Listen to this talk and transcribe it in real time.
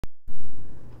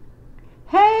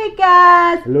Hey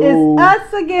guys, Hello. it's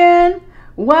us again.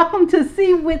 Welcome to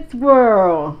Seawitt's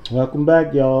World. Welcome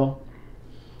back, y'all.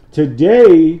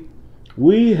 Today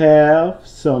we have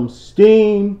some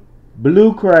steamed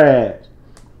blue crabs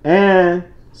and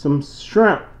some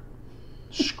shrimp.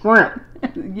 Shrimp.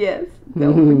 Yes,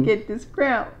 don't forget the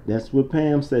scrimp. That's what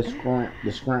Pam said. Shrimp.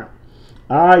 The shrimp.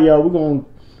 All right, y'all. We're gonna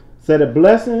set a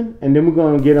blessing and then we're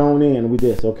gonna get on in with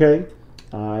this. Okay.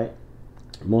 All right.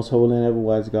 Most holy and ever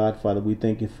wise God, Father, we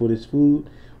thank you for this food.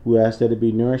 We ask that it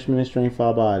be nourishment and strength for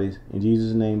our bodies. In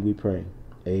Jesus' name we pray.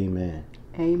 Amen.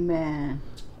 Amen.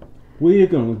 We're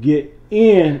going to get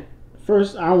in.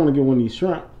 First, I want to get one of these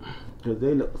shrimp because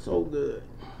they look so good.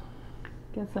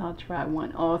 Guess I'll try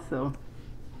one also.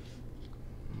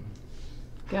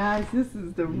 Guys, this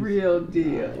is the real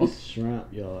deal. Nice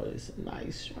shrimp, y'all. It's a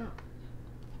nice shrimp.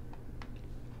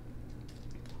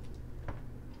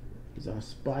 These are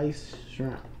spiced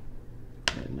shrimp.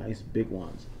 They're nice big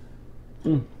ones.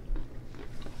 I'm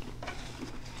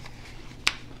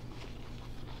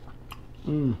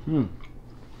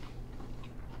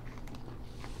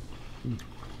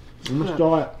gonna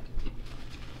start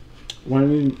one of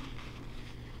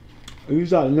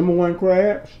these are the number one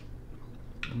crabs.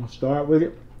 I'm gonna start with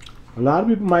it. A lot of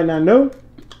people might not know.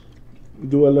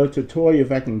 Do a little tutorial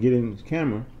if I can get in this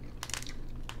camera.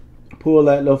 Pull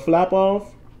that little flap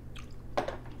off,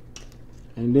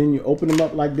 and then you open them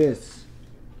up like this.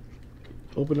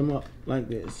 Open them up like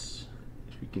this,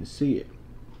 if you can see it.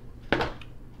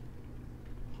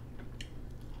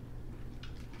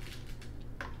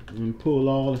 And pull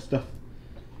all the stuff,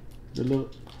 the little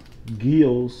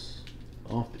gills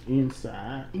off the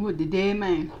inside. What, the dead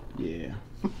man? Yeah.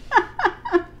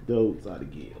 Those are the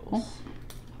gills. Oh,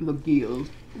 the gills.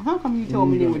 How come you told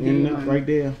me they were dead man? Right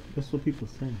there. That's what people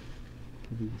say.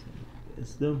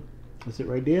 It's them. That's it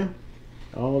right there.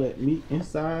 All that meat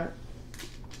inside.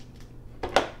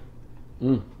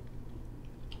 Oh,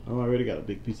 I already got a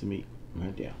big piece of meat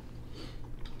right there.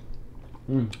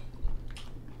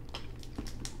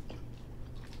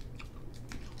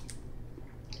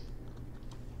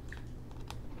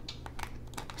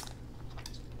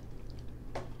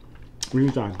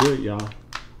 Greens are good, y'all.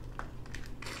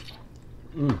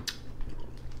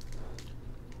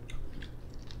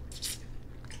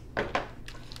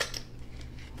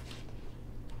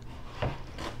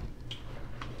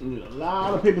 Need a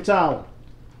lot of paper towel.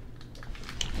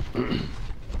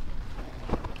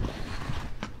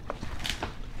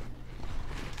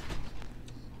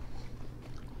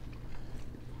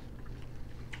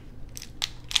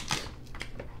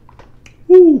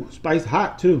 Woo, spice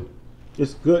hot too.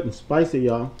 It's good and spicy,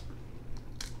 y'all.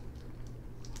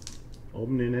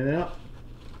 Opening it up.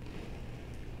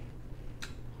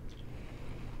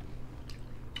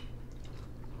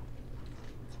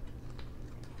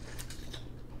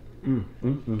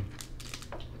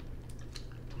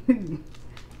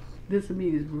 This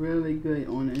meat is really good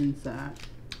on the inside.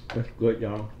 That's good,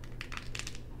 y'all.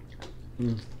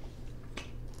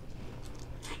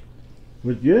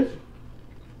 With this,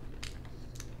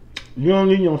 you don't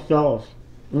need no sauce.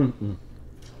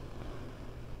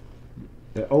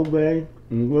 The Old Bay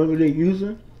and whatever they're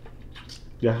using,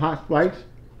 the hot spice,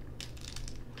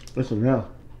 that's enough.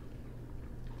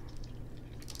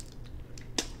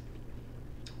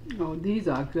 Oh, these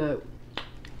are good.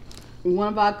 One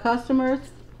of our customers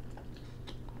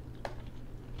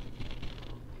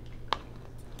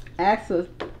asked us,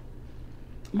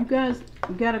 "You guys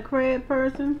got a crab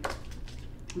person?"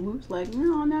 We was like,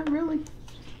 "No, not really."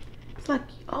 It's like,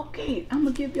 "Okay, I'm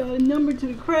gonna give y'all the number to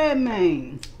the crab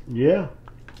man." Yeah.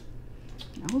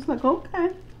 I was like,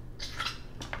 "Okay."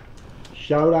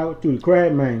 Shout out to the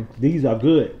crab man. These are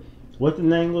good. What's the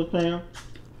name of the town?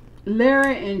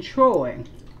 Larry and Troy.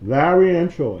 Larry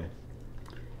and Troy.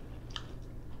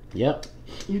 Yep.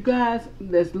 You guys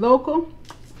that's local,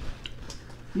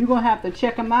 you're gonna have to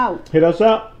check them out. Hit us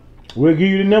up. We'll give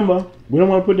you the number. We don't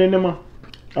want to put that number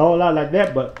all out like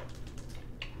that, but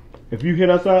if you hit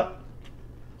us up,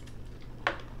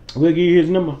 we'll give you his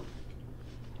number.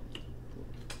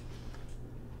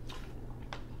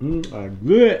 Are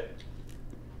good.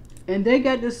 And they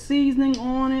got the seasoning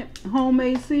on it,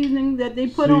 homemade seasoning that they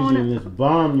put on Seasoning it. is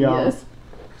bomb, y'all. Yes.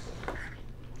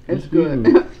 It's Seasoning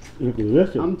good. is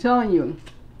delicious. I'm telling you.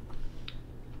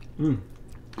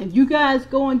 If you guys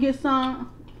go and get some,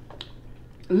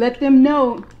 let them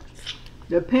know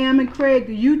that Pam and Craig,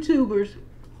 the YouTubers,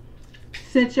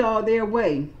 sent y'all their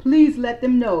way. Please let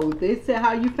them know. They said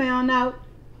how you found out.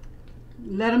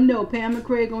 Let them know. Pam and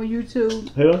Craig on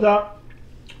YouTube. Hit us up.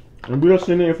 And we'll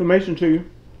send the information to you.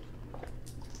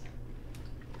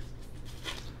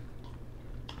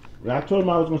 I told them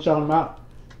I was going to shout them out.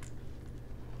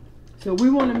 So we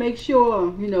want to make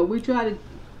sure, you know, we try to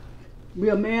be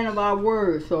a man of our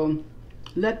word. So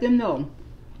let them know.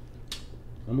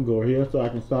 I'm gonna go here so I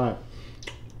can start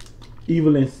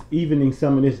evening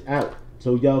some of this out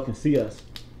so y'all can see us.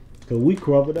 Cause we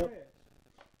covered up.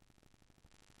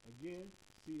 Again,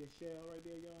 see the shell right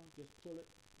there, y'all? Just pull it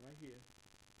right here.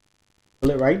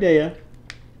 Pull it right there.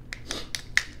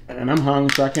 And I'm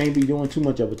hungry, so I can't be doing too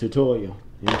much of a tutorial.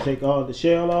 You know, take all the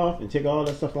shell off and take all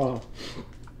that stuff off.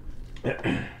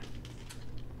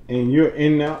 And you're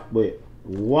in out with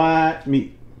wide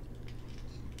meat.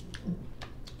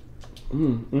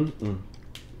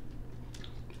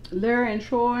 Larry and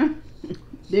Troy,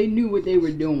 they knew what they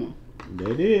were doing.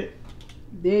 They did.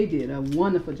 They did a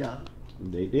wonderful job.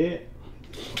 They did.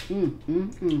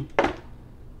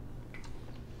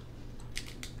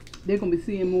 They're gonna be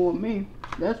seeing more of me.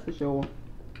 That's for sure.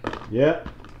 Yep.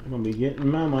 I'm gonna be getting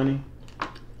my money.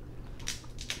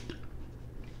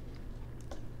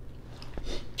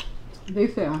 They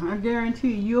said, I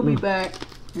guarantee you'll be back.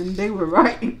 And they were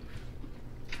right.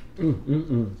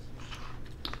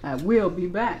 I will be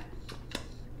back.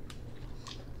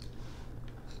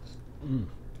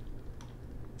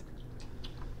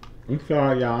 I'm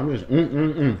sorry, y'all. I'm just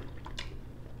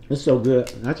It's so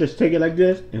good. I just take it like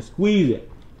this and squeeze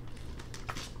it.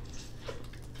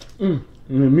 And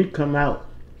the meat come out.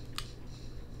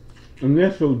 And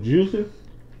they're so juicy.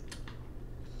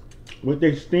 What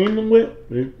they steam them with,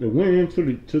 they went into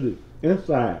the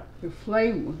inside. The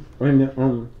flavor. And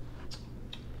the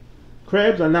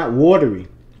crabs are not watery.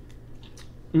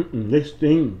 They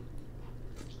steam.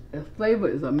 The flavor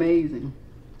is amazing.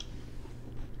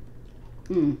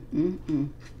 If you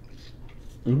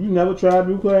never tried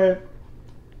blue crab,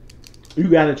 you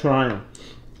gotta try them.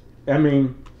 I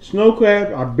mean, snow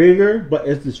crabs are bigger, but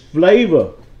it's this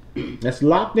flavor that's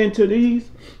locked into these.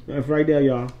 That's right there,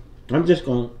 y'all. I'm just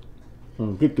gonna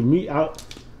get the meat out.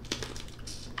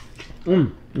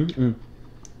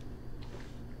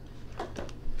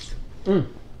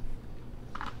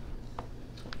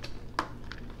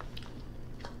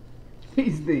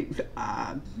 These things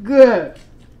are good.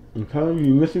 I'm telling you,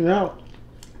 you're missing out.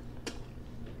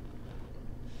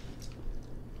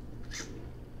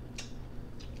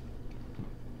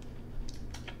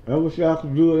 I wish y'all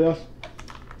could do with us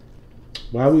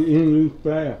while we eating these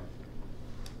crab.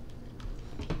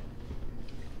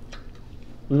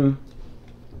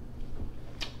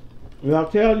 Y'all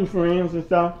tell your friends and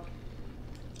stuff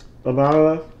about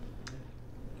us.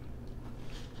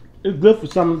 It's good for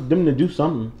some of them to do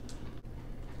something.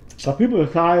 So people are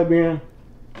tired of being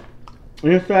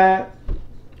inside,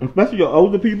 especially your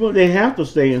older people. They have to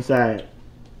stay inside,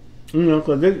 you know,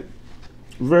 because they're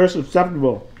very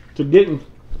susceptible to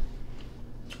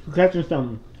catching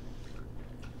something.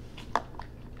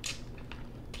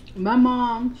 My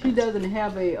mom, she doesn't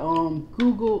have a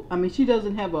she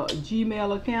doesn't have a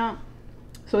Gmail account.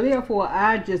 So therefore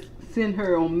I just send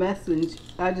her on message.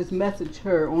 I just message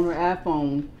her on her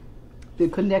iPhone the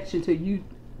connection to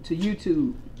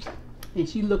YouTube. And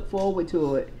she look forward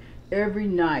to it every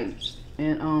night.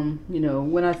 And you know,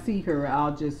 when I see her,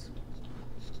 I'll just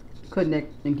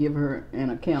connect and give her an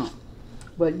account.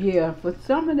 But yeah, for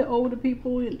some of the older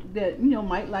people that, you know,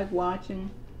 might like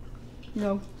watching, you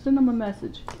know, send them a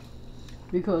message.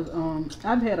 Because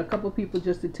I've had a couple people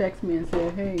just to text me and say,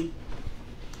 hey,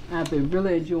 I've been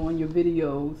really enjoying your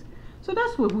videos. So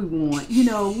that's what we want. You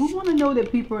know, we want to know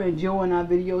that people are enjoying our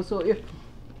videos. So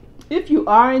if you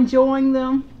are enjoying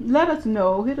them, let us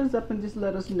know. Hit us up and just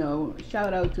let us know.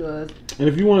 Shout out to us. And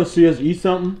if you want to see us eat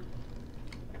something,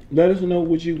 let us know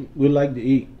what you would like to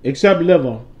eat. Except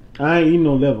liver. I ain't eating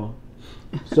no liver.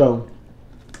 So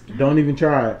don't even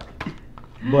try it.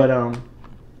 But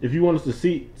if you want us to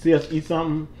see us eat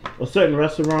something, a certain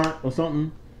restaurant or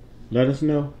something, let us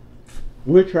know.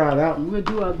 We'll try it out. We'll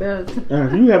do our best. And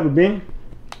if you haven't been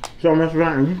to some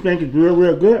restaurant and you think it's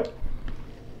real good,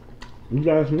 you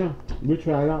let us know. We'll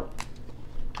try it out.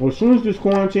 Well, as soon as this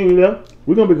quarantine left,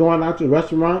 we're going to be going out to the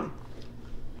restaurant.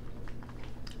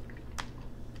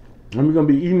 And we're going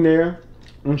to be eating there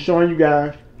and showing you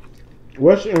guys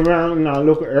what's around in our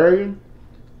local area.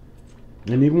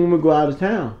 And even when we go out of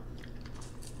town,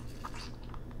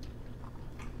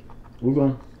 we're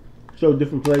going to show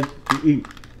different places to eat.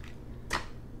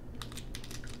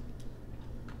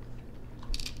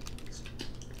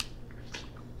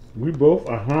 We both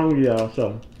are hungry, y'all,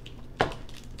 so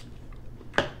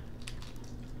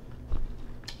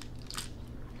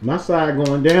my side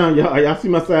going down, y'all. Y'all see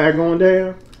my side going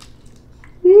down?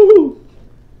 Woo!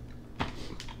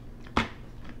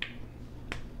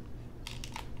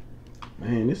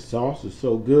 Man, this sauce is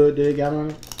so good they got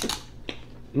on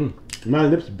it. My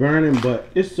lips burning, but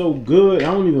it's so good.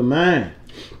 I don't even mind.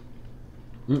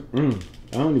 I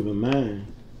don't even mind.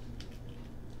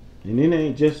 And it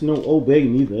ain't just no old baby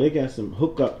neither. They got some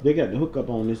hookup. They got the hookup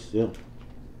on this stuff.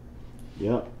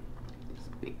 Yep. It's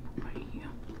big right here.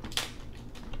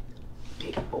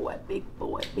 Big boy, big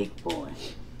boy, big boy.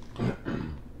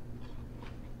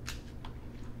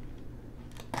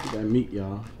 That meat,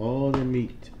 y'all. All the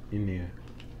meat in there.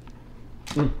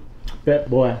 Fat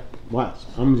boy. Watch.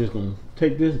 I'm just gonna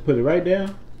take this and put it right there,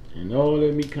 and all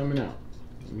that meat coming out.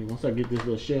 I mean, once I get this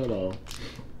little shell off.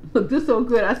 Look, this so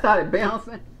good. I started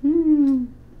bouncing.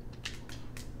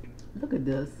 Look at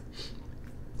this.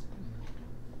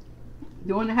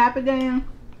 Doing the happy dance.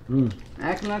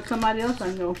 Acting like somebody else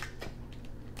I know.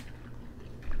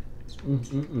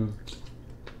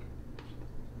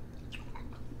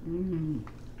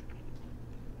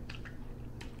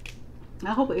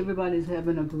 I hope everybody's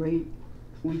having a great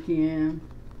weekend.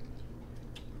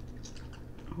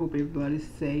 I hope everybody's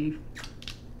safe.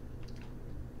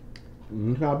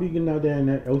 I'll be getting out there in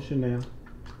that ocean now.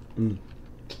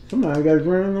 Somebody got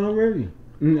drowned already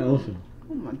in the ocean.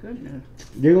 Oh my goodness.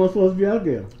 They weren't supposed to be out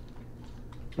there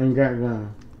and got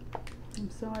drowned. I'm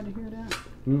sorry to hear that.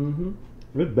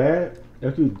 It's bad.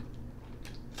 If you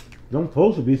don't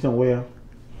supposed to be somewhere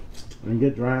and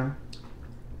get drowned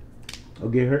or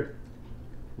get hurt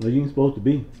where you ain't supposed to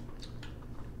be.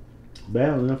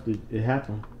 Bad enough that it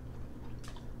happened.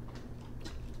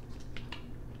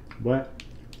 But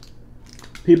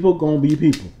people gonna be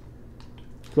people.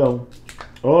 So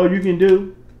all you can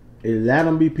do is let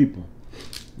them be people.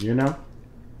 You know?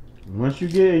 Once you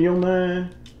get in your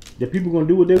mind that people gonna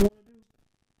do what they want to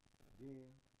do, then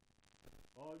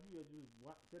all you gotta do is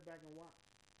sit back and watch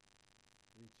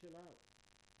and chill out.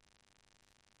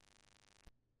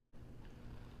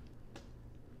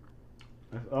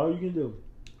 That's all you can do.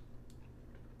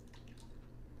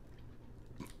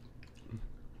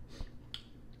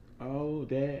 Oh,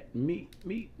 that meat.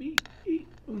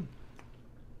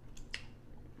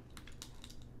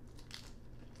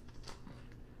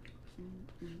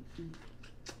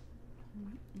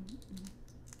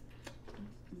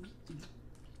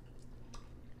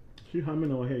 She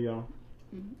humming over here, y'all.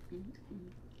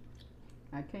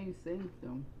 I can't sing,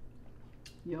 so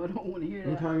y'all don't want to hear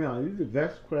I'm that. telling y'all, these are the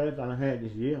best crabs I had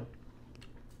this year.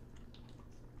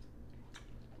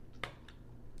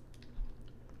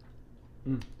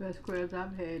 Best crabs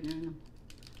I've had in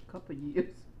a couple of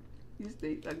years. These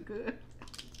things are good.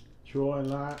 Troy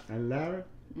and Larry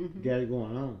got it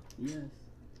going on. Yes.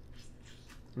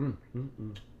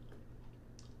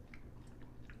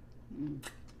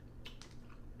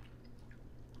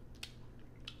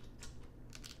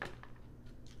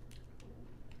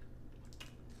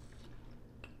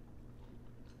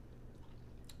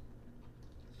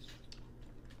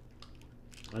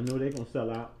 I know they're gonna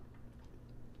sell out.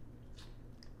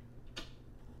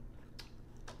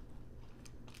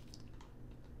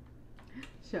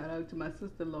 Shout out to my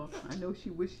sister-in-law. I know she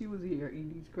wish she was here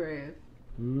eating these crabs.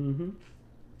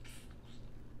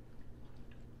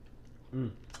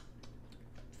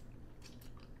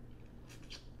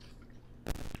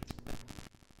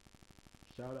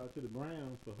 Shout out to the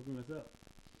Browns for hooking us up.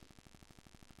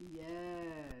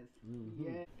 Yes.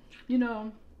 Yes. You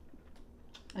know,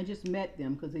 I just met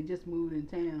them because they just moved in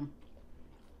town.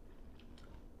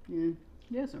 And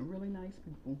they're some really nice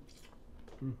people.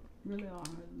 Really are.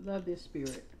 I love their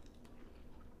spirit.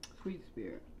 Sweet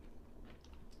spirit.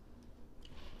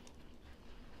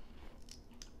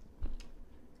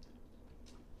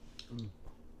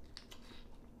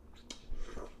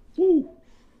 Woo!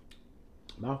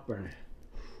 Mouth burning.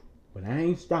 But I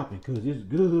ain't stopping because it's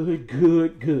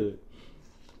good.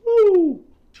 Woo!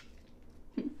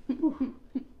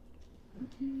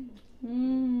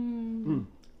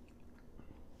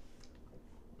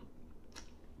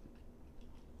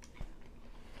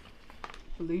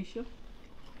 Felicia,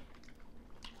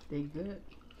 they good.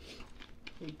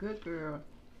 They good, girl.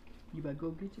 You better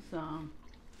go get you some.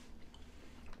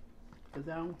 Because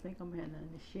I don't think I'm having nothing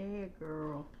to share,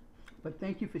 girl. But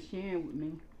thank you for sharing with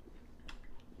me.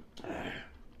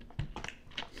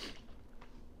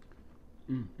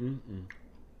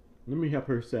 Let me help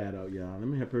her side out, y'all. Let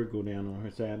me help her go down on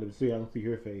her side. Let me see. I don't see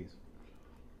her face.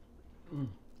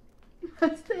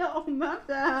 Stay on my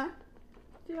side.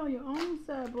 Stay on your own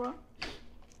side, bro.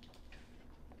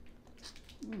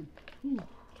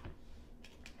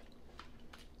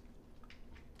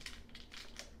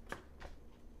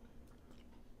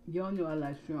 Y'all know I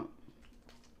like shrimp.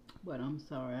 But I'm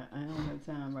sorry, I don't have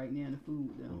time right now in the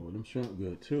food, though. Oh, them shrimp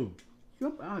good, too.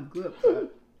 Shrimp are good,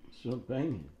 but Shrimp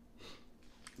banging.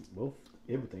 Both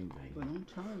Everything But banging. I'm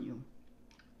telling you,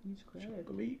 these crabs,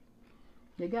 Chocolate.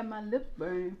 they got my lips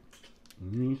burning.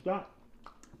 You ain't stop.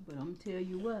 But I'm tell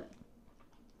you what,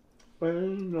 But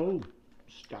ain't no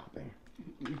stopping.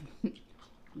 you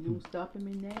no stopping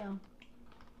me now.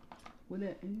 With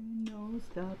that, ain't no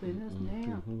stopping us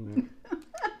now.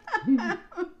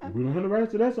 We don't have the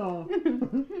rights to that song.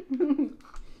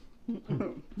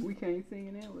 We can't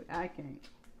sing that. I can't.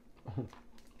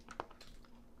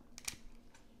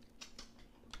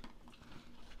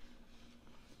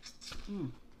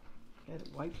 Gotta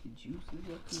wipe the juices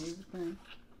up and everything.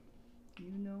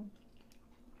 You know.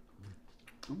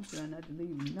 I'm trying not to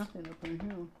leave nothing up in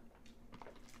here.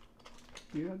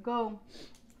 Here I go.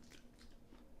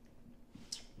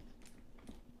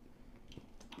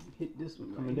 Hit this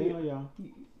one Coming right down, here. y'all.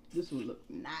 This one look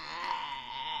nice.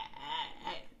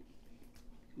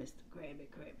 Mr. Krabby,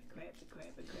 Krabby, Krabby,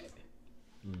 Krabby, Krabby.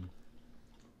 Mm.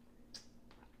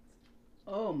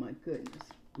 Oh my goodness.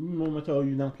 Mama told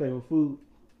you not to play with food.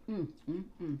 Mm.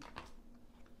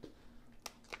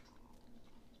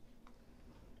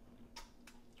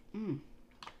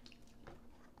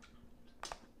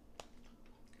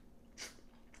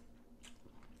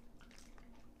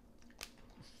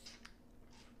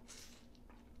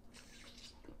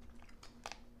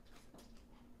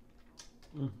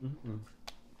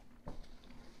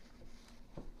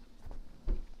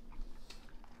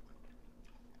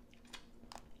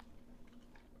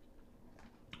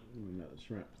 Another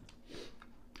shrimp.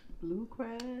 Blue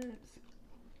crabs.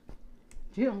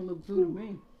 She don't look blue to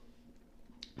me.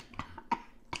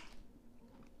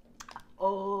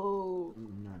 Oh,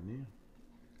 Not now.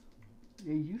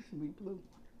 they used to be blue.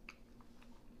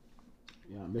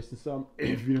 Y'all missing something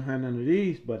if you don't have none of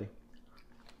these, buddy.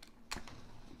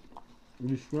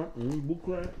 These shrimp and blue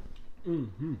crab.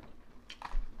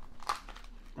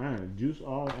 I had juice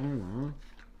all on.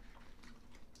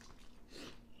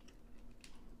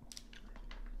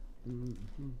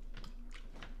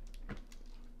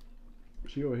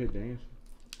 She over here dancing.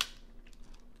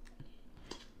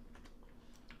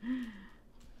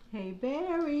 Hey,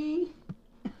 Barry.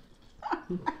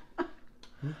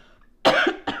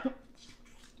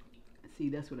 See,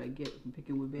 that's what I get from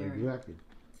picking with Barry. Exactly.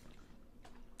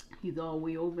 He's all the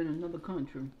way over in another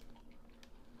country.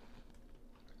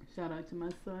 Shout out to my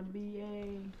son,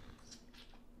 B.A.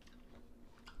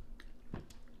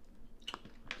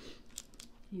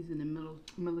 He's in the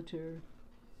military.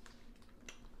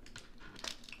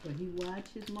 But he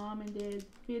watches mom and dad's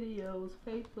videos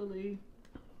faithfully.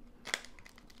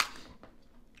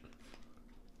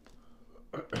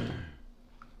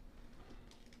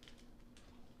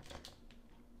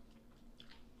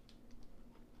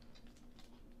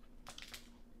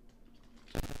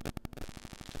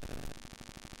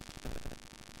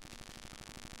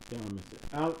 Y'all missing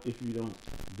out if you don't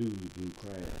do the blue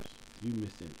crabs. You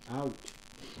missing out.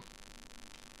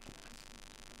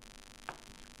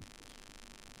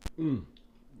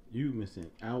 You missing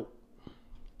out.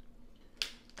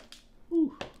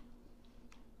 Whew.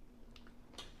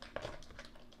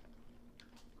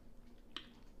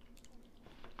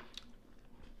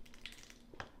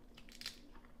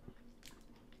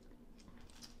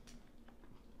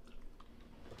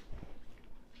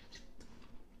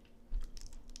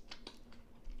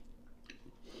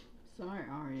 Sorry,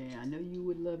 Aria. I know you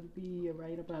would love to be here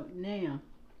right about now.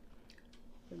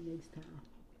 But next time.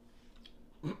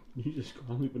 You just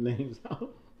call me for names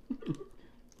out.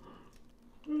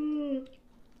 Go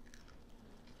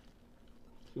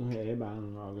ahead, everybody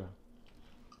on the log.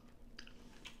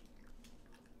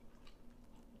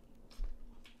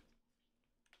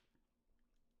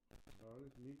 Oh,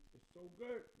 this meat is so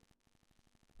good.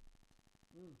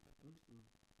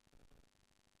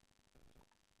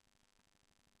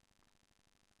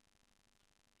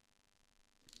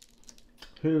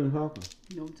 Hidden Hawker.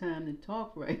 No time to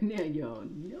talk right now, y'all.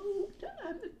 No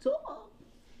time to talk.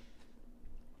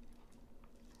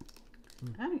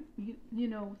 You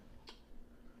know,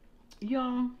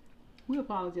 y'all, we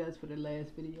apologize for the last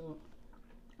video.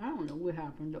 I don't know what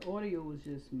happened. The audio was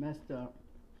just messed up.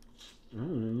 I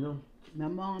don't even know. My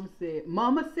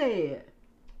Mama said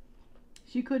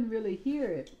she couldn't really hear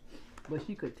it, but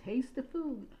she could taste the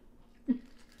food.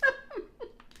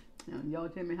 Now, y'all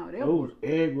tell me how that Those works.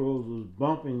 egg rolls was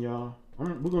bumping, y'all.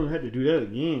 We're gonna have to do that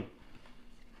again.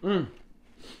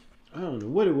 I don't know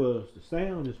what it was. The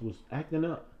sound just was acting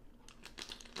up.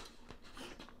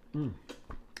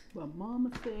 But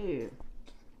Mama said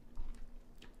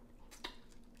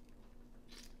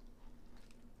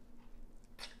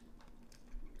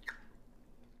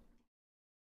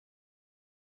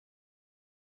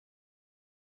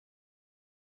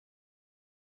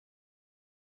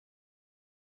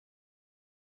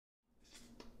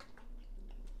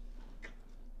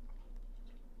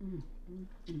Mm, mm,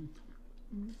 mm.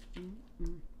 Mm, mm,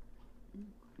 mm. Mm,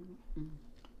 mm, mm.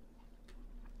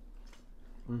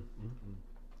 Mm, mm, mm.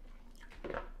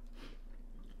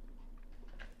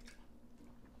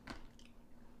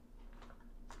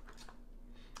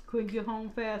 Couldn't get home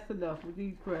fast enough with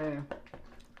these crabs.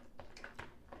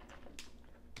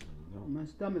 No. My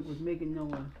stomach was making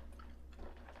noise.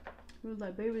 It was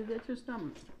like, baby, is that your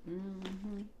stomach?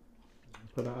 Mm-hmm.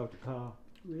 Put her out the car.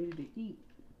 Ready to eat.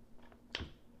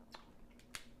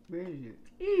 Ready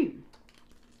to eat.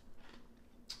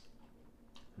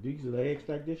 These legs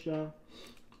like this, y'all.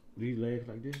 These legs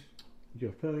like this.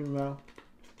 You're feeling well.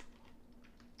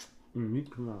 Meat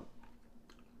come out.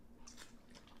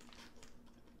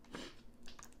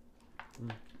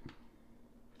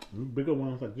 Bigger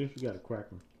ones like this, you gotta crack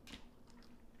them.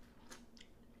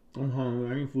 I'm hungry.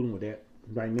 I ain't fooling with that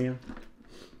right now.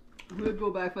 We'll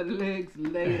go back for the legs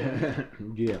later.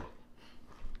 Yeah.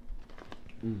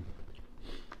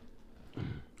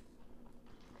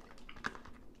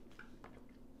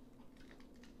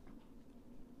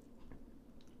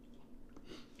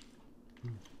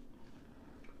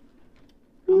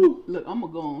 Look, I'm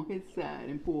gonna go on his side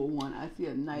and pull one. I see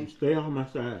a nice, Stay on my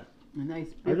side. nice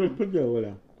I big just one. put that over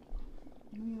there.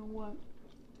 You know what?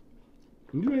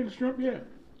 You ate the shrimp yet?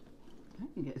 I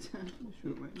can get time for the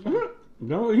shrimp right now.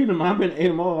 Don't eat them. I've been ate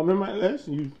them all. I remember my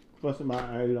lesson. You fussing about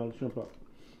I ate all the shrimp up.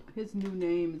 His new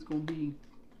name is gonna be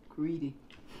Greedy.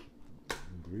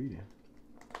 Greedy.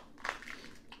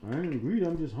 I ain't greedy.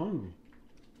 I'm just hungry.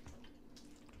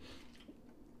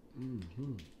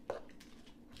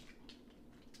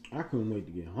 I couldn't wait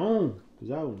to get home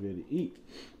because I was ready to eat.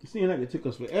 It seemed like it took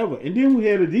us forever. And then we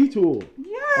had a detour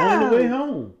Yeah. on the way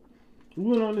home. We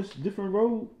went on this different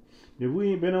road that we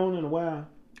ain't been on in a while.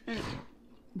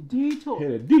 Detour.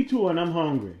 Had a detour and I'm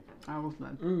hungry. I was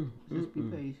like, just be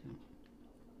patient.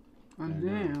 And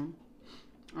then,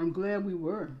 I'm glad we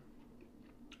were.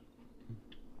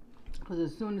 Because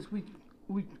as soon as we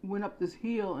went up this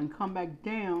hill and come back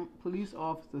down, police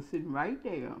officer sitting right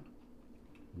there.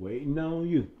 Waiting on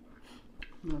you.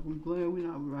 Like, I'm glad we're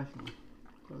not rushing.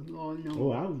 Because Lord knows.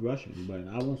 Oh, I was rushing, but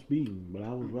I wasn't speeding, but I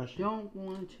was rushing. Don't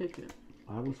want to ticket.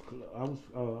 I was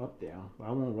up there.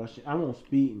 I wasn't rushing. I wasn't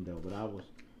speeding though, but I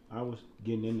was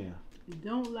getting in there.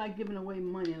 Don't like giving away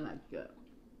money like that.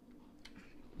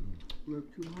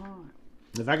 Work too hard.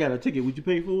 If I got a ticket, would you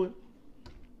pay for it?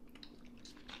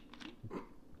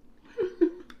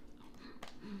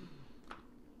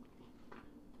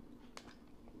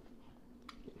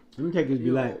 Them tickets be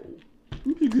like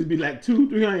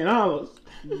 $200-$300.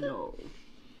 No.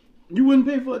 You wouldn't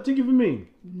pay for a ticket for me?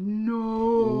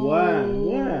 No. Why?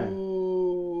 Let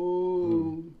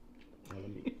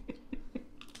me.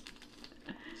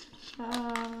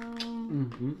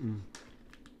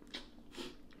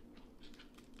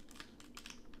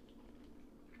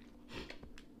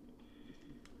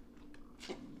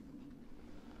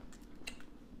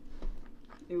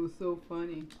 It was so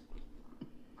funny.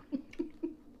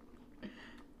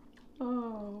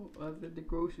 Oh, I was at the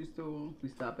grocery store. We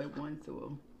stop at one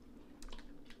store.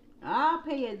 I'll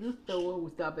pay at this store.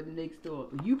 We stop at the next store.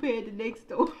 You pay at the next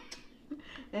store.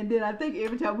 And then I think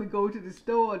every time we go to the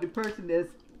store, the person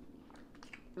that's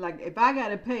like, if I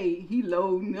gotta pay, he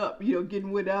loading up,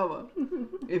 getting whatever.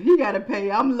 If he gotta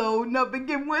pay, I'm loading up and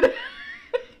getting whatever.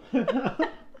 I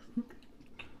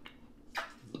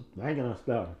ain't gonna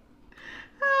stop.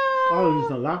 Oh, you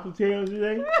some lobster tails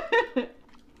today?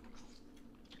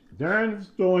 During the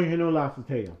store, ain't no lobster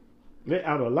tail. They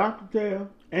out of lobster tail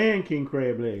and king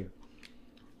crab leg.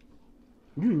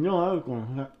 You know I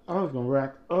was gonna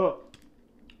rack up.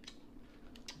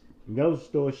 Those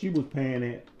stores she was paying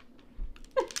at.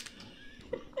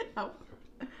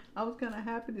 I was kind of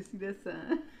happy to see that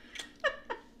sign.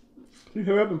 She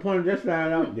hurried up and pointed that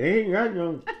sign out. They ain't got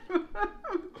no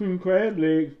king crab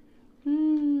legs.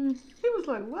 He was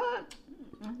like, what?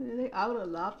 I said, they out of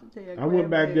lobster tail. I went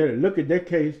back there to look at that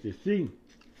case to see.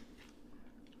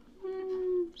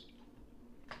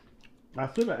 I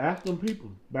should have asked them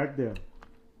people back there.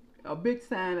 A big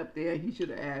sign up there, he should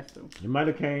have asked them. It might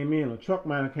have came in, a truck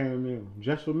might have came in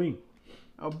just for me.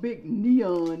 A big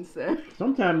neon sign.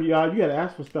 Sometimes y'all, you gotta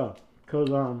ask for stuff. Cause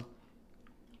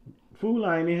Food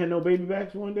Line, they had no baby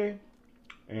backs one day.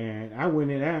 And I went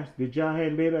and asked, did y'all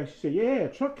have baby backs? She said, yeah, a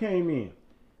truck came in.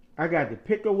 I got to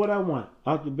pick up what I want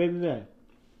out the baby bag.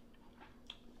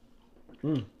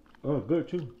 Oh, good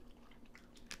too.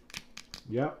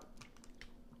 Yep.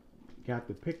 Got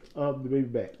to pick up the baby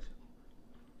backs.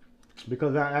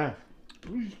 Because I asked.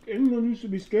 Anyone used to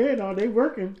be scared. Are they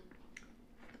working?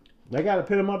 They got to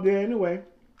put them up there anyway.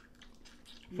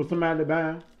 For somebody to buy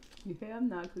them. You have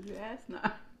not because you asked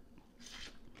not.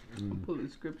 I'm pulling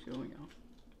scripture on y'all.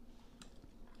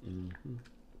 Mm-hmm.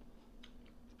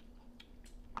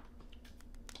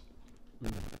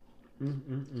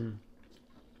 Mm-mm-mm.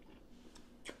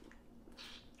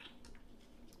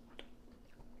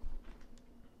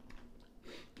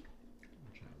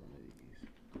 Try one of these.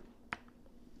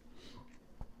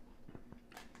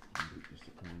 Just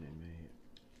the corn they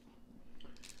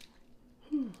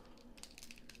made.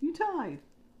 You tired?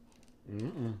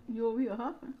 Mm-mm. You over here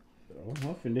huffing? I'm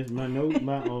huffing. This my nose,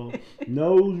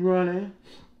 nose running,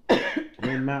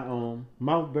 and my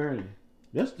mouth burning.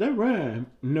 That's that rhyme.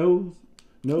 Nose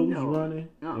No. running,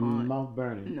 and mouth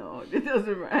burning. No, it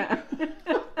doesn't rhyme.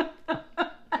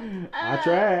 I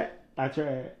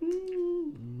tried.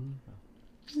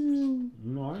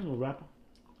 No, I ain't no rapper.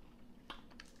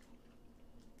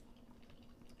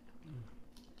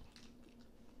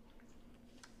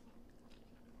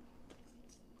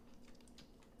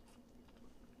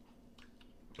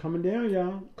 Coming down,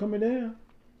 y'all. Coming down.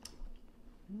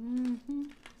 Mm-hmm.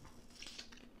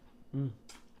 Mm.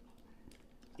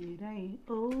 It ain't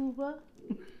over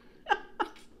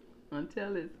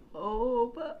until it's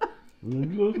over. You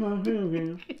look my film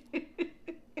again.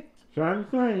 Trying to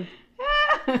sing.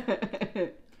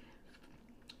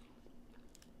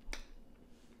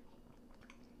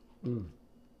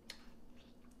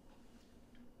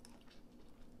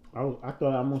 I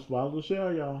thought I almost swallowed the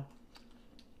shell, y'all.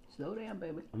 Slow down,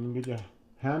 baby. I'm gonna get your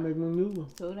hammock maneuver.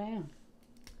 Slow down.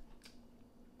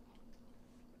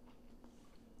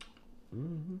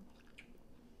 Mm-hmm.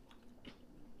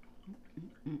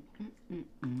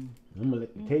 I'm gonna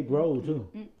let the tape roll too.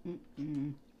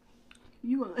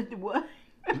 You gonna let the what?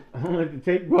 I'm gonna let the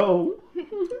tape roll.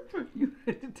 You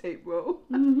let the tape roll.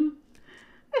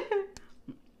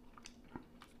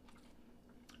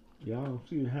 Y'all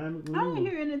see the hammock maneuver? I didn't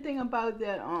hear anything about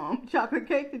that chocolate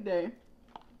cake today.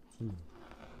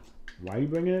 Why you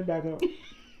bringing it back up?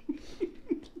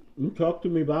 You talk to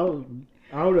me about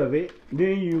out of it,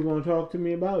 then you gonna talk to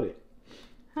me about it.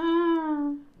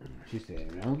 She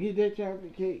said, "Don't get that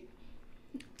chocolate cake."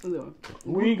 Look,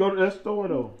 We ain't go to that store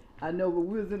though. I know, but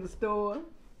we was in the store,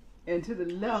 and to the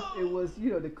left it was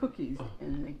the cookies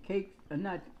and the cake,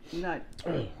 not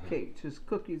cake, just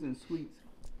cookies and sweets.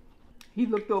 He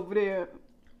looked over there,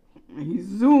 and he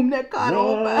zoomed that cart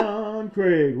over. Run,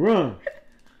 Craig, run.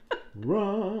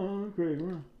 Run, Craig,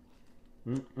 run.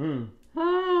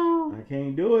 I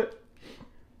can't do it.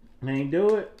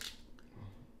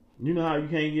 You know how you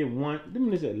can't get one.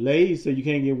 Them said Lay's, so you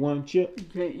can't get one chip.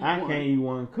 I can't eat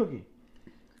one cookie.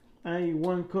 I eat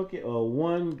one cookie or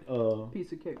one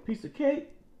piece of cake.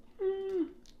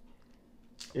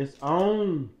 It's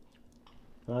on.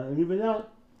 So I leave it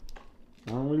out.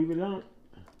 I don't leave it out.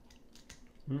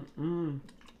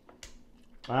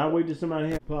 I wait till somebody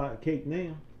have a cake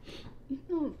now.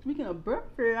 Speaking of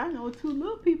birthday, I know two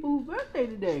little people whose birthday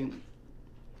today.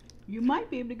 You might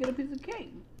be able to get a piece of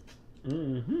cake.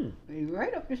 It's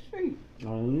right up the street. I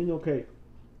don't need no cake.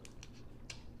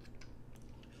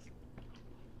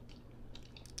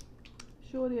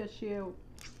 Sure, they'll share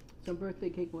some birthday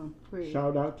cake with Craig.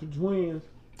 Shout out to twins.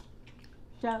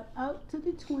 Shout out to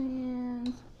the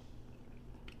twins.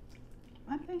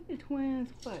 I think the twins,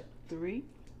 what, 3?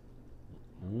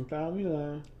 Don't call me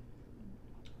lying.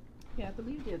 Yeah, I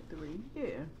believe they're 3.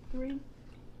 Yeah, 3.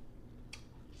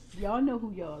 Y'all know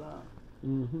who y'all are.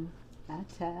 I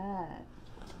tied.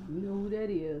 You know who that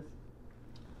is.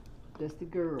 That's the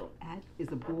girl.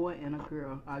 It's a boy and a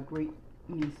girl. Our great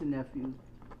niece and nephew.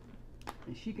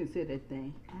 And she can say that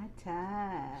thing. I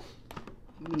tied.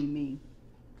 Me.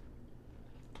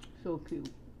 So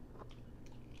cute.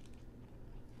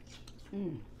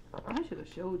 I should have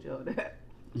showed y'all that.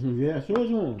 Yeah, show it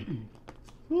to him.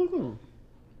 Show it to him.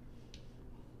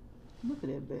 Look at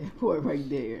that bad boy right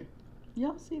there.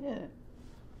 Y'all see that?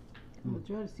 I'm gonna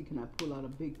try to see, can I pull out a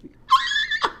big piece?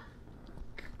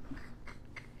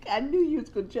 I knew you was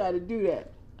gonna try to do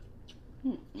that.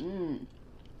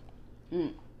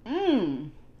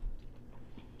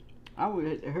 I would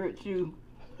have to hurt you.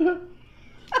 She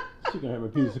gonna have a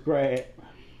piece of crab.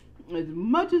 As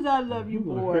much as I love you,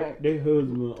 boy, Their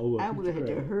husband over I would have had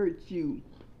to hurt you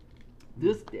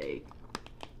this day.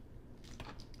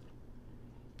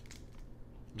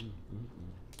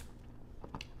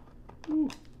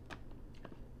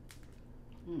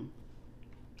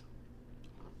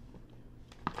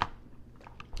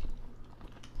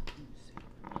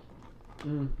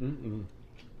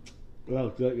 That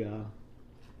was good, y'all.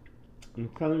 I'm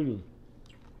telling you.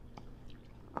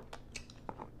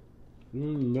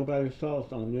 Nobody's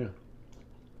sauce on there.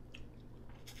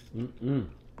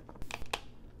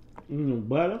 No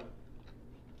butter.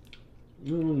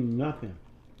 Nothing.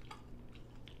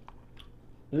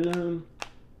 And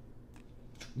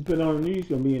you put it on the knee, it's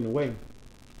gonna be in the way.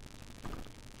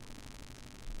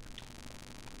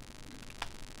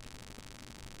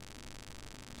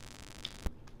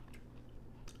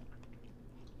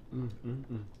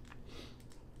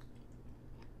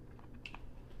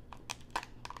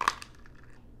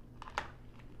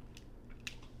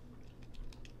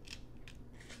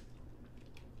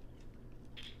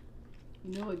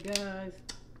 You know what, guys?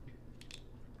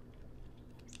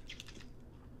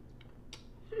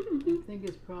 I think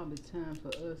it's probably time for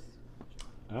us.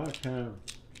 Our time.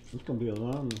 It's gonna be a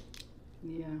long one.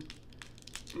 Yeah.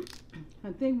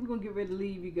 I think we're gonna get ready to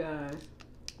leave you guys.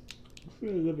 It's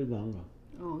feel a little bit longer.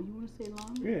 Oh, you wanna say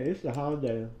longer? Yeah, it's the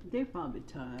holiday. They probably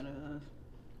tired of us.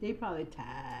 They probably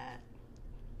tired.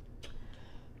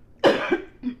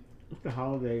 It's the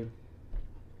holiday.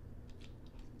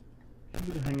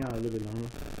 We can hang out a little bit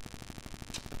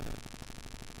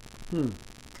longer.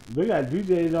 They got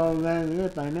DJs online and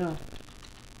everything now.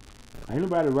 Ain't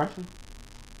nobody rushing.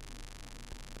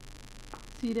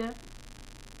 See that?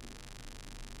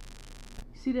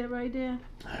 See that right there?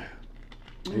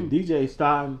 The DJ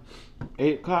starting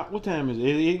 8 o'clock. What time is it?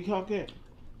 8 o'clock yet?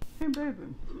 Hey,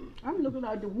 baby. I'm looking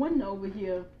out the window over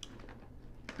here.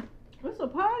 It's a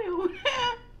party over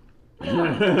there.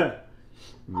 Yeah.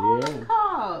 Oh,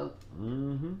 cars.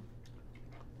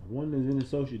 One is in the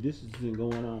social distancing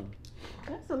going on.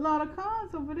 That's a lot of cars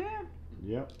over there.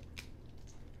 Yep.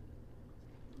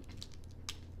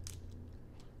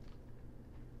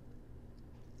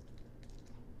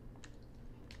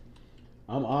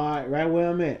 I'm alright right where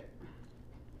I'm at.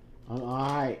 I'm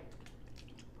alright.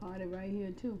 Party right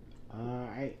here too.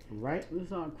 Alright, right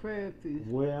It's on crayfish.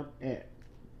 where I'm at.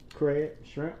 Crab,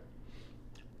 shrimp.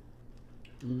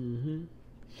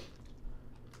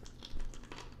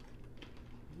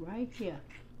 Right here.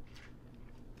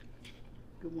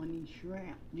 Good one, these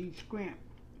shrimp. These shrimp.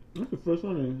 That's the first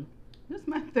one, ain't This is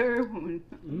my third one.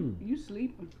 You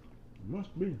sleeping. it?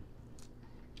 Must be.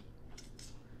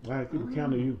 Why keep a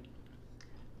count of you?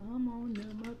 I'm on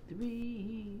number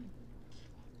 3.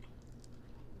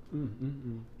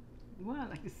 Why I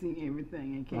like to sing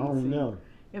everything and I can't don't sing. know.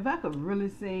 If I could really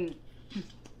sing,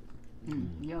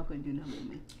 y'all couldn't do nothing with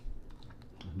me.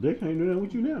 They can't do that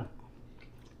with you now.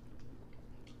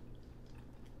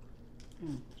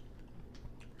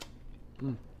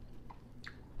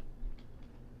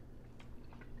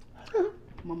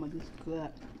 Mama just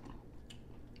cut.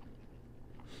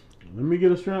 Let me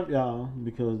get a shrimp, y'all,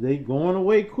 because they going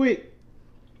away quick.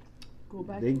 Go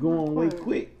back They to going my away word.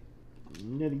 quick.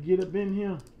 You gotta get up in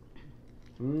here.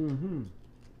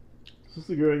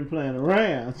 Sister girl ain't playing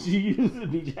around. She used to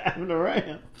be driving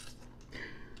around.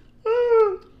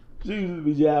 She used to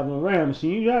be driving around, but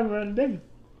she ain't driving around today.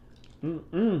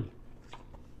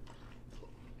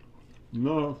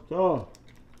 No, stop.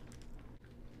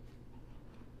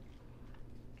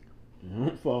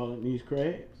 Don't fall in these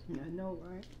crabs. I know,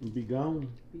 right? And be gone.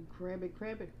 Be crabby,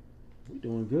 crabby. We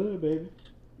doing good, baby.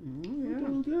 We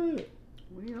doing good.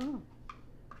 We are.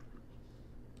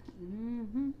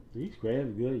 These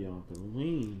crabs good, y'all, because we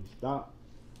ain't stop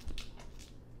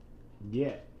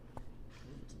yet.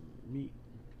 Meat.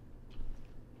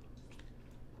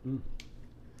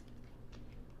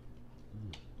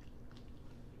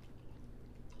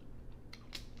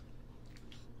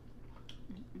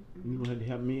 You gonna have to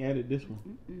help me edit this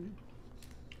one.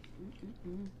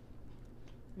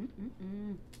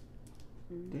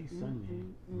 They Sunday,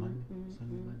 Monday,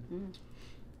 Sunday, Monday.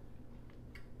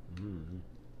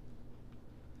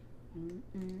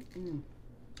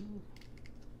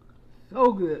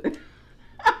 So good.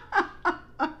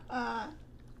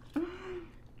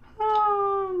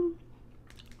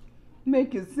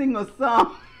 Make you sing a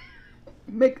song.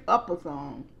 Make up a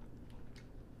song.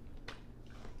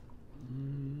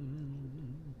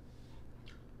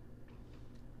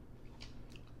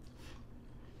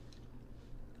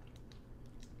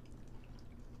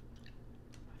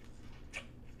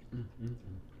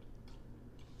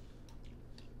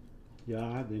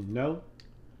 Yeah, I didn't know.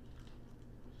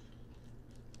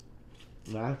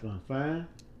 Life's gonna find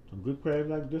some good crabs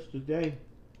like this today.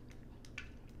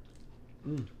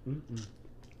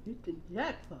 Hit the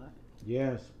jackpot.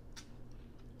 Yes.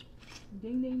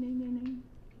 Ding, ding, ding, ding,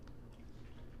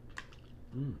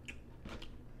 ding.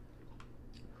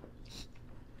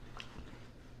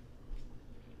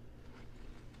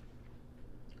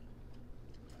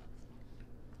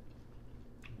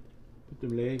 Put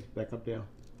them legs back up there.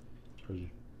 Cause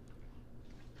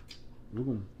we're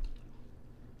gonna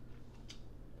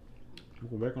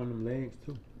work on them legs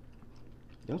too.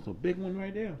 That's a big one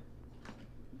right there.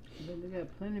 But they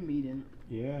got plenty of meat in it.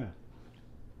 Yeah.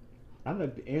 I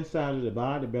like the inside of the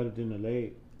body better than the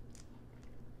leg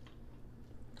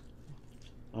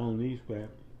on these crab.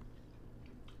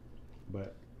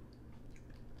 But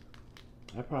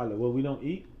I probably, well, we don't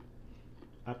eat.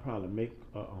 I probably make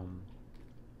a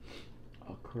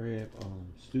crab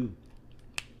stew.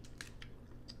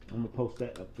 I'm gonna post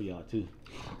that up for y'all too.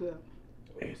 Good.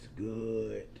 It's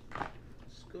good.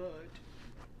 It's good.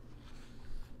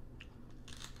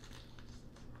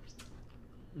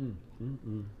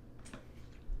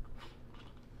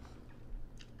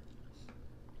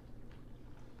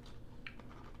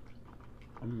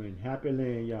 I'm in happy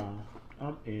land, y'all.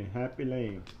 I'm in happy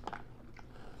land.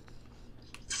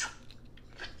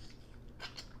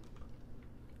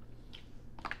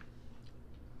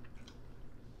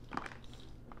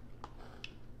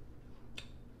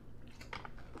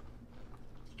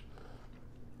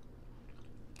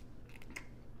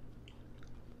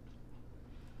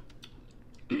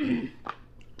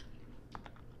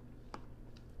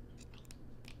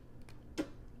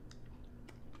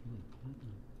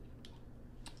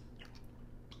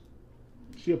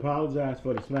 She apologized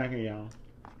for the smacking, y'all.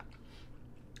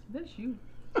 That's you.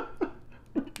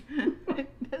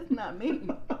 That's not me.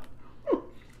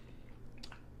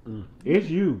 It's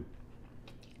you.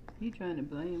 He trying to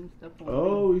blame stuff on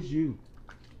Oh, me. it's you.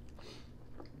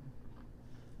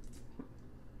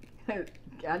 I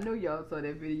know y'all saw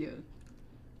that video.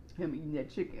 Him eating that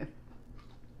chicken.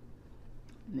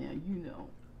 Now you know.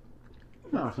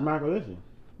 No, Smackalicious.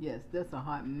 Yes, that's a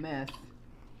hot mess.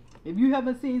 If you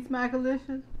haven't seen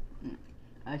Smackalicious,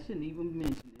 I shouldn't even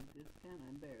mention it. It's kind of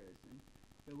embarrassing.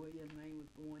 The way your name was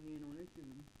going in on that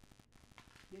chicken.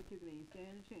 That chicken ain't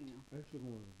standing a chance. That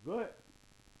chicken was good.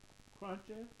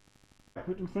 Crunchy.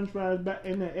 Put them french fries back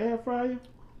in the air fryer.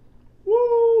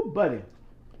 Woo, buddy.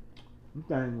 This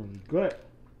thing was good.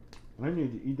 I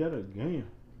need to eat that again.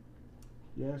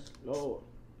 Yes, Lord.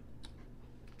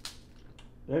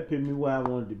 That put me where I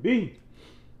wanted to be.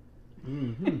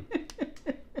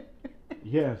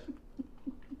 Yes.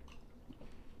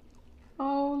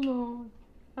 Oh, Lord.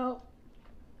 Help.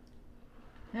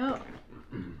 Help.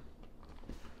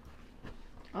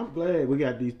 I'm glad we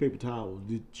got these paper towels,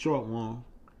 the short ones.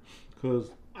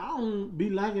 Because I don't be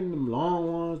liking them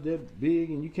long ones. They're big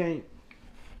and you can't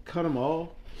cut them off.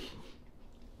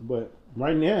 But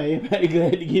right now, everybody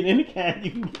glad to get any kind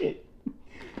you can get.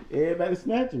 Everybody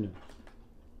snatching them.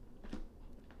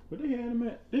 But they had them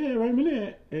at, they had right there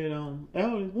at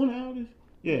Aldi's, one of Aldi's.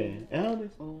 Yeah,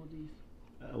 Aldi's. All these.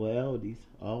 Well,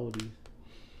 Aldi's.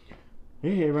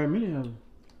 They had right many of them.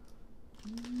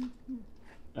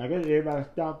 I guess everybody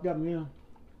stocked up now.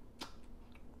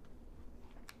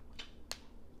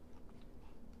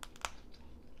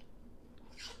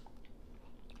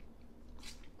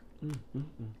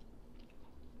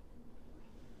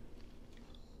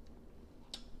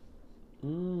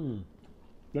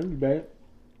 Thank you, babe.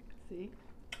 See?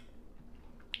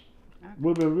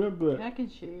 Would have been real good. I can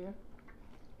share.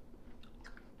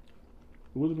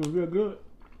 Would have been real good.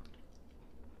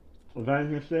 If I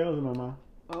didn't hear shells in my mouth.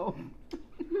 Oh.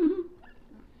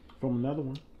 From another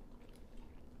one.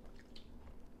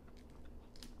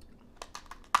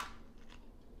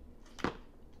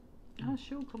 Our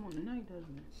show come on tonight,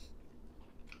 doesn't it?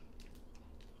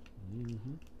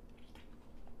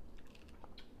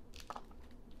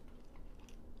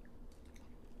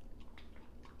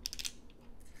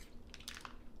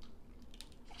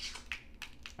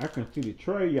 I couldn't see the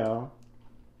tray, y'all.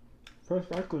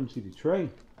 First, I couldn't see the tray.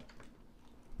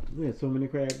 We had so many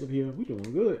crabs up here. We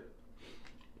doing good.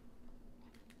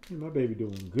 My baby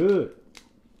doing good.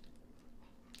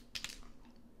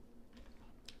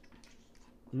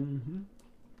 And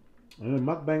the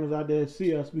mukbangers out there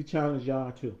see us, we challenge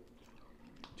y'all too.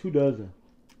 2 dozen.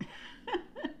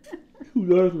 2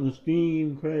 dozen of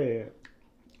steamed crab.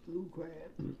 Blue crab.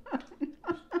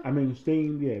 I mean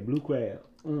steamed, yeah, blue crab.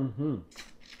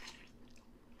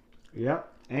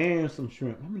 Yep. And some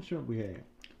shrimp. How many shrimp we had?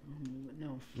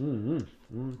 No. 4,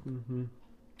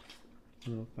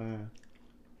 5,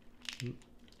 6,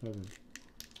 7.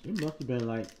 It must have been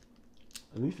like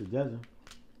at least a dozen.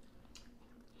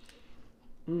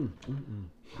 Oh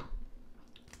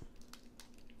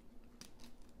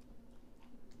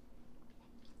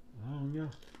yeah.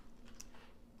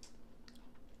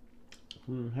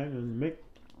 Having to make.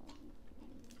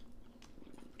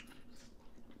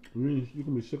 You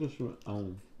can be sick of shrimp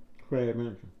on crab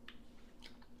mansion.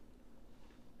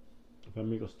 If I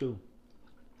make a stew.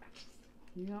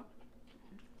 Yep.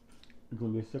 You're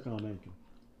gonna be sick on mansion.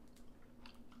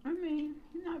 I mean,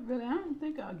 not really. I don't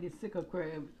think I'll get sick of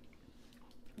crab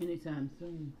anytime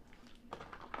soon.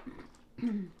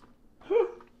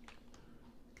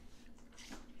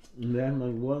 That's my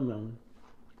watermelon.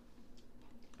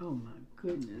 Oh my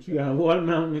goodness. She got a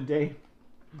watermelon today.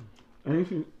 And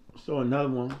she saw another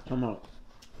one come out.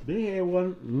 They had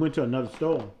one. Went to another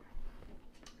store.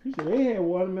 She said they had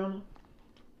watermelon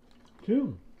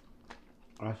too.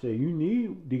 I said you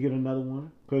need to get another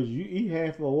one because you eat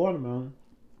half of a watermelon.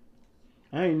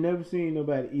 I ain't never seen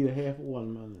nobody eat a half a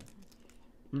watermelon.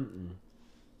 You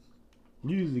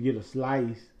usually get a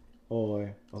slice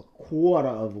or a quarter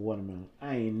of a watermelon.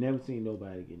 I ain't never seen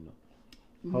nobody get no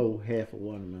whole half a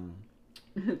watermelon.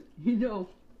 You know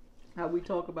how we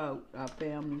talk about our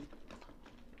families.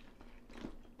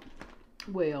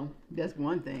 Well, that's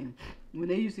one thing. When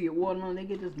they used to get watermelon, they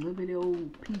get this little bitty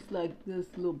old piece like this,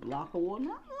 little block of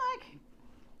watermelon. I'm like,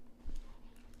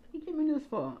 you give me this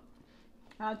for?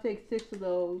 I'll take 6 of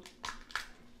those.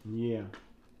 Yeah.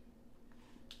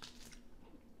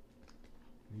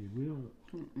 We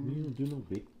don't do no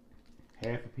big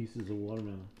half a pieces of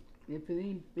watermelon. If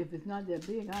it's not that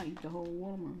big, I'll eat the whole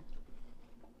watermelon.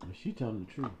 And she telling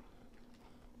the truth.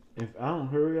 If I don't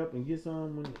hurry up and get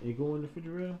some when it go in the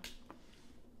refrigerator,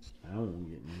 I won't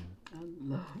get none.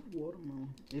 I love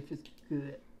watermelon if it's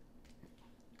good.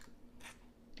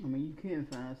 I mean, you can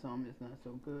find some that's not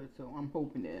so good. So I'm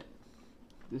hoping that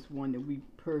this one that we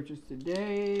purchased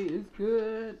today is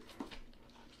good.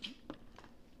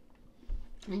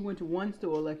 We went to one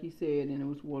store, like he said, and it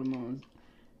was watermelons.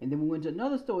 And then we went to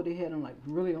another store, they had them like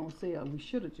really on sale. We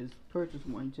should have just purchased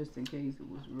one just in case it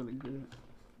was really good.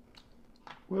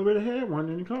 We already had one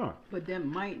in the car. But that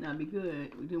might not be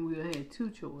good. Then we would have had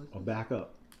 2 choices. Or back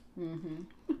up.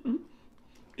 Mm-hmm.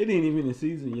 It ain't even in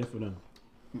season yet for them.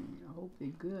 I hope they're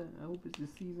good. I hope it's the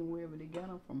season wherever they got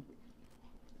them from.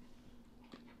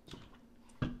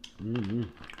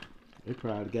 They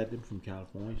probably got them from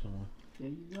California somewhere. There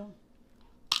you go.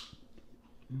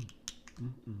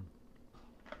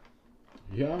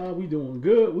 Yeah, we doing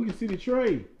good. We can see the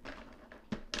tray.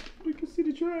 We can see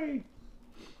the tray.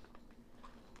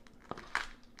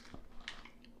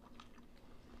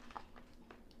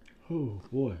 Oh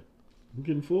boy, I'm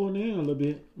getting full now a little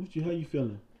bit. How you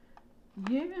feeling?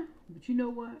 Yeah, but you know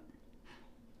what?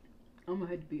 I'm gonna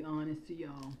have to be honest to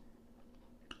y'all.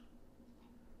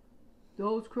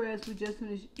 Those crabs we just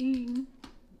finished eating,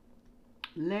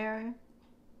 Larry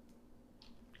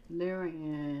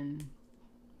and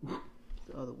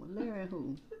the other one. Larry and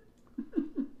who?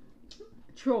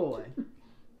 Troy.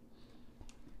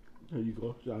 There you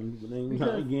go.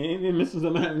 Again, they missing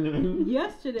somebody.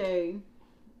 Yesterday,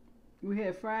 we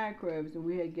had fried crabs and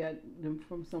we had got them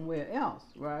from somewhere else,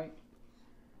 right?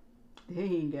 They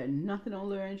ain't got nothing on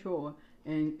Larry and Troy.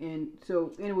 And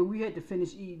so, anyway, we had to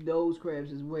finish eating those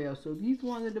crabs as well. So, these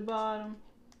ones at the bottom,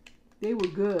 they were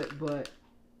good, but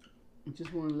I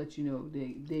just want to let you know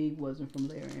they wasn't from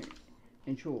Larry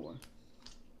and Troy.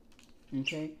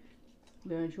 Okay?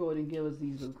 Larry and Troy didn't give us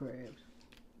these little crabs.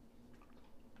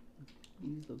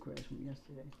 These little crabs from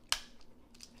yesterday.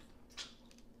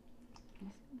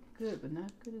 It's good, but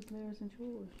not good as Larry's and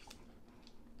Troy's.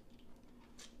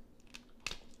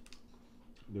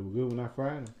 They were good when I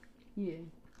fried them. Yeah.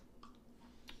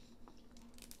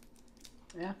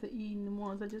 After eating the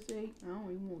ones I just ate, I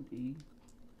don't even want to eat.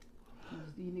 I'm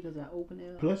just eating because I opened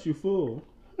it up. Plus you full.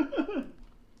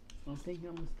 I'm thinking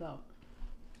I'm going to stop.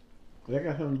 That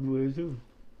got something to do with it too.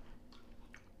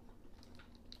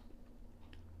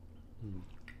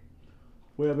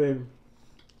 Well, baby,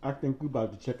 I think we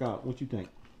about to check out. What you think?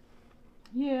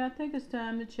 Yeah, I think it's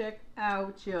time to check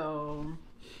out, y'all.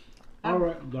 All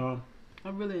right, dog. I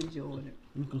really enjoyed it.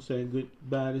 You can say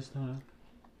goodbye this time.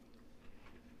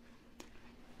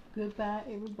 Goodbye,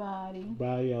 everybody.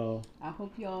 Bye, y'all. I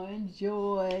hope y'all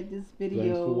enjoyed this video.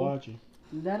 Thanks for watching.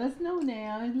 Let us know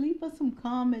now and leave us some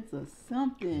comments or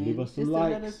something. Leave us some just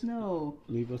likes. to let us know.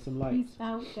 Leave us some likes. Peace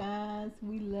out, guys.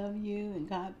 We love you and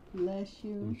God bless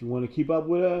you. If you want to keep up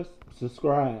with us,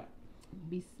 subscribe.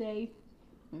 Be safe.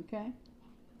 Okay?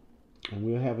 And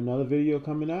we'll have another video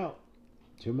coming out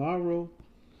tomorrow.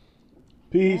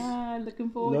 Peace. Bye. Looking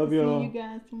forward Love to y'all. seeing you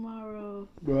guys tomorrow.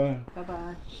 Bye.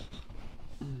 Bye-bye.